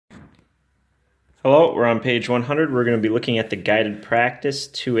Hello, we're on page 100. We're going to be looking at the guided practice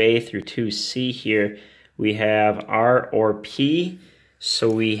 2A through 2C here. We have R or P. So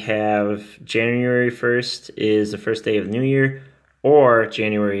we have January 1st is the first day of the new year, or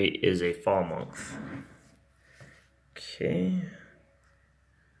January is a fall month. Okay.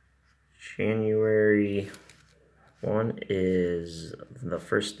 January 1 is the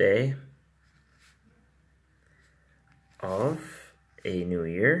first day of a new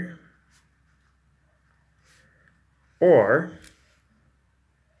year. Or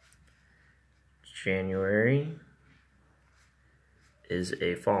January is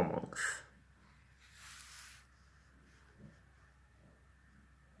a fall month.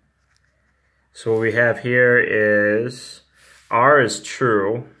 So what we have here is R is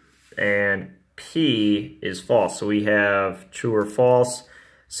true and P is false. So we have true or false.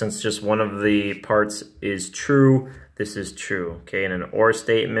 Since just one of the parts is true, this is true. Okay, in an or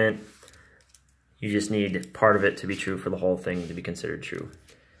statement, you just need part of it to be true for the whole thing to be considered true.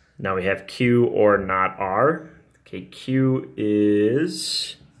 Now we have Q or not R. Okay, Q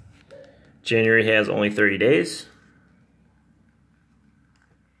is January has only 30 days.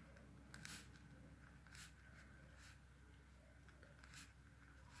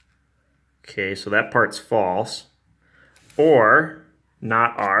 Okay, so that part's false. Or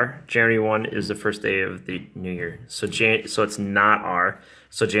not R, January 1 is the first day of the new year. So it's not R.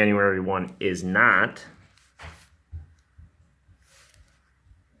 So January 1 is not.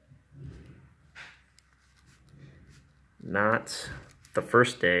 Not the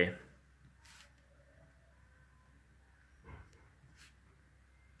first day.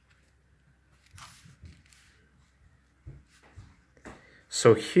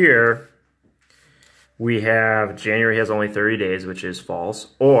 So here we have January has only 30 days, which is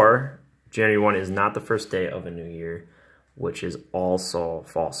false, or January 1 is not the first day of a new year, which is also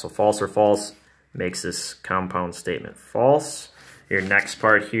false. So false or false makes this compound statement false. Your next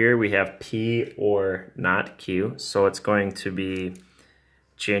part here, we have P or not Q. So it's going to be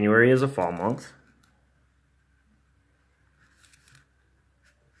January is a fall month.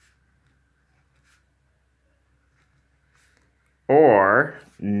 Or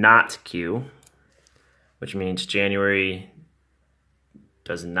not Q, which means January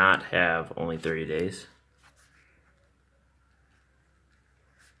does not have only 30 days.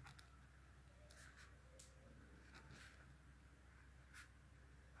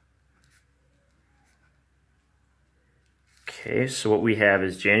 Okay, so what we have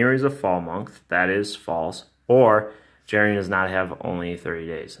is January is a fall month. That is false. Or January does not have only 30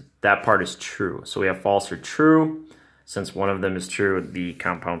 days. That part is true. So we have false or true. Since one of them is true, the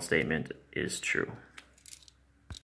compound statement is true.